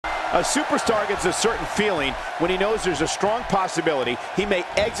A superstar gets a certain feeling when he knows there's a strong possibility he may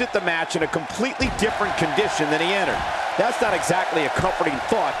exit the match in a completely different condition than he entered. That's not exactly a comforting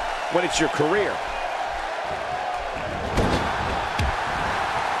thought when it's your career.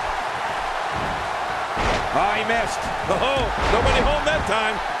 Oh, he missed. Oh, nobody home that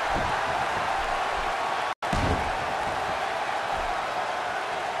time.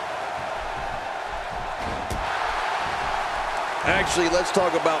 Actually, let's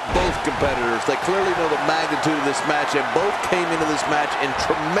talk about both competitors. They clearly know the magnitude of this match, and both came into this match in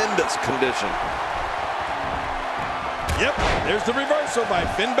tremendous condition. Yep, there's the reversal by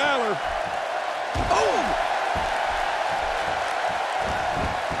Finn Balor. Oh!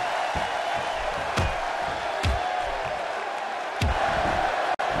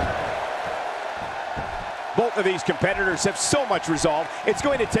 Both of these competitors have so much resolve, it's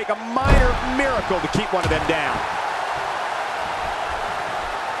going to take a minor miracle to keep one of them down.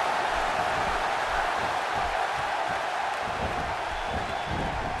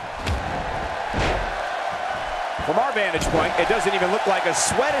 From our vantage point, it doesn't even look like a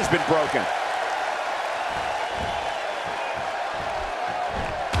sweat has been broken.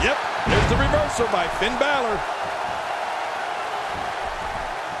 Yep, there's the reversal by Finn Balor.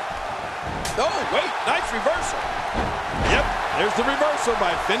 Oh, wait, nice reversal. Yep, there's the reversal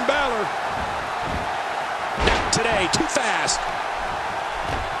by Finn Balor. Not today, too fast.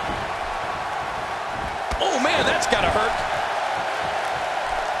 Oh, man, that's gotta hurt.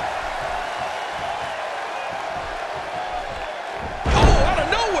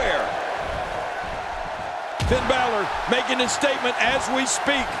 Finn Balor making his statement as we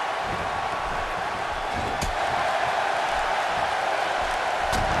speak.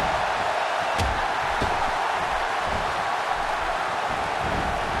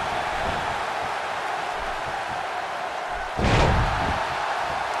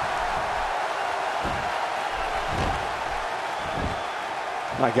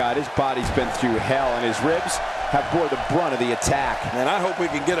 My God, his body's been through hell, and his ribs have bore the brunt of the attack. And I hope we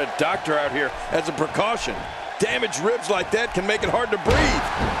can get a doctor out here as a precaution. Damaged ribs like that can make it hard to breathe.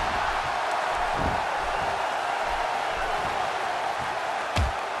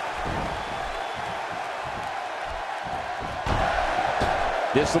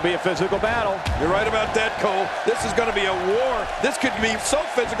 This will be a physical battle. You're right about that, Cole. This is going to be a war. This could be so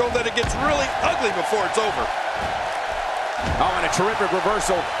physical that it gets really ugly before it's over. Oh, and a terrific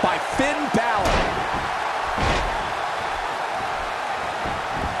reversal by Finn Balor.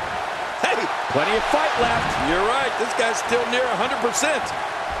 Plenty of fight left. You're right. This guy's still near 100%.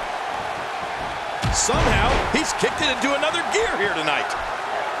 Somehow, he's kicked it into another gear here tonight.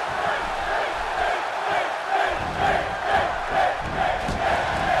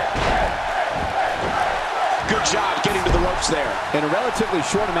 Good job getting to the ropes there. In a relatively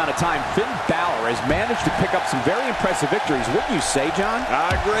short amount of time, Finn Balor has managed to pick up some very impressive victories. Wouldn't you say, John?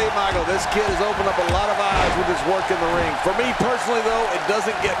 I agree, Michael. This kid has opened up a lot of eyes with his work in the ring. For me personally, though, it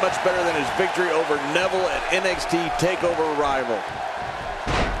doesn't get much better than his victory over Neville at NXT TakeOver Rival.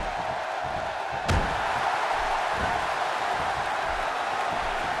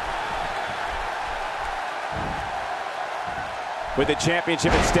 With the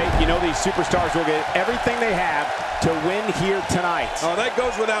championship at stake, you know these superstars will get everything they have to win here tonight. Oh, that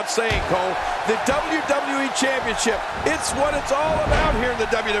goes without saying, Cole. The WWE Championship, it's what it's all about here in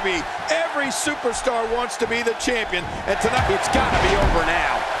the WWE. Every superstar wants to be the champion, and tonight it's got to be over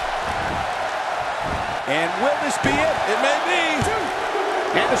now. And will this be it? It may be.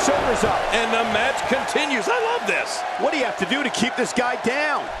 And the shoulders up. And the match continues. I love this. What do you have to do to keep this guy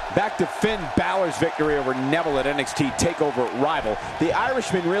down? Back to Finn Balor's victory over Neville at NXT TakeOver Rival. The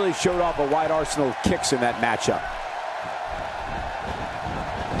Irishman really showed off a wide arsenal of kicks in that matchup.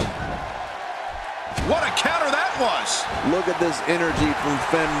 What a counter that was. Look at this energy from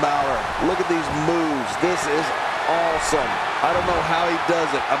Finn Balor. Look at these moves. This is awesome. I don't know how he does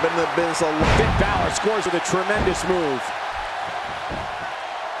it. I've been in the business a lot. Finn Balor scores with a tremendous move.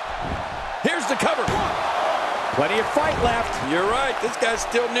 Here's the cover. Plenty of fight left. You're right. This guy's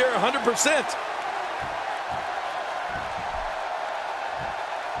still near 100%.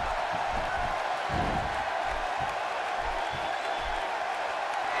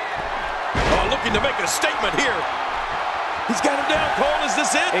 Oh, looking to make a statement here. He's got him down, Cole. Is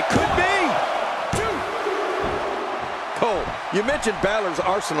this it? It could be. Cole, you mentioned Balor's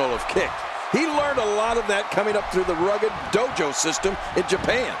arsenal of kicks. He learned a lot of that coming up through the rugged dojo system in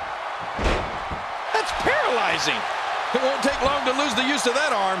Japan. That's paralyzing. It won't take long to lose the use of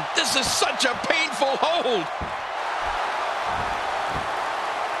that arm. This is such a painful hold.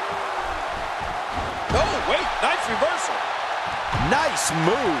 Oh, wait, nice reversal. Nice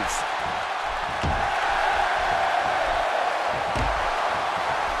move.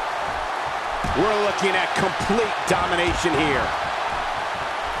 We're looking at complete domination here.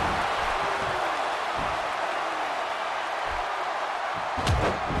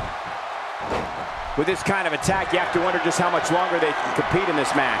 With this kind of attack, you have to wonder just how much longer they can compete in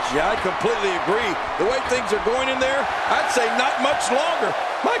this match. Yeah, I completely agree. The way things are going in there, I'd say not much longer.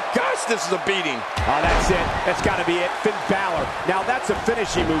 My gosh, this is a beating. Oh, that's it. That's got to be it. Finn Balor. Now that's a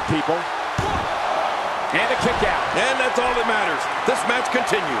finishing move, people. And a kick out. And that's all that matters. This match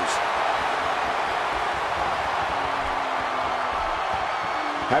continues.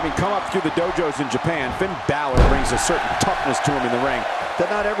 Having come up through the dojos in Japan, Finn Balor brings a certain toughness to him in the ring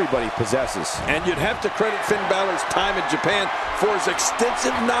that not everybody possesses. And you'd have to credit Finn Balor's time in Japan for his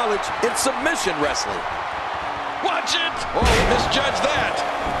extensive knowledge in submission wrestling. Watch it! Oh, he misjudged that.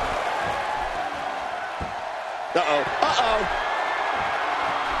 Uh-oh. Uh-oh.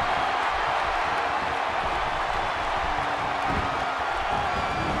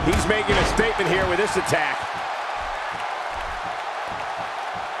 He's making a statement here with this attack.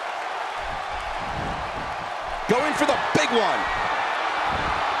 Going for the big one.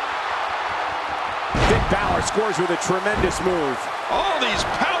 Finn Balor scores with a tremendous move. All these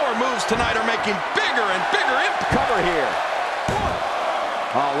power moves tonight are making bigger and bigger impact. Cover here.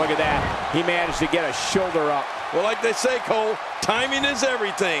 Oh, look at that. He managed to get a shoulder up. Well, like they say, Cole, timing is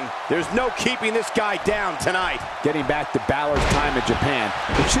everything. There's no keeping this guy down tonight. Getting back to Balor's time in Japan,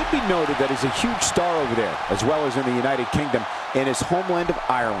 it should be noted that he's a huge star over there, as well as in the United Kingdom and his homeland of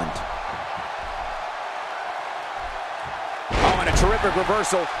Ireland. Oh, and a terrific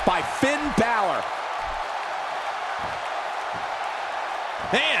reversal by Finn Balor.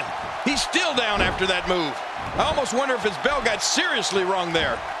 Man, he's still down after that move. I almost wonder if his bell got seriously wrong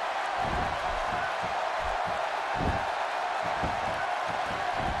there.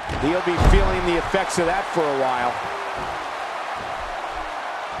 He'll be feeling the effects of that for a while.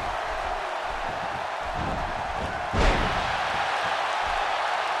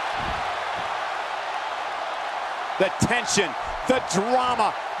 The tension, the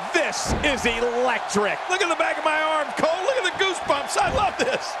drama, this is electric. Look at the back of my arm, Cole. Look at the goosebumps. I love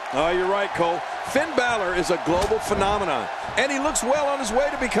this. Oh, you're right, Cole. Finn Balor is a global phenomenon, and he looks well on his way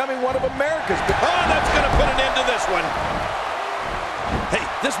to becoming one of America's. Oh, that's going to put an end to this one. Hey,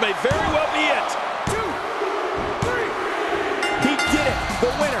 this may very well be it. 2, 3. He did it.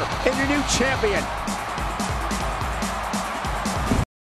 The winner and your new champion,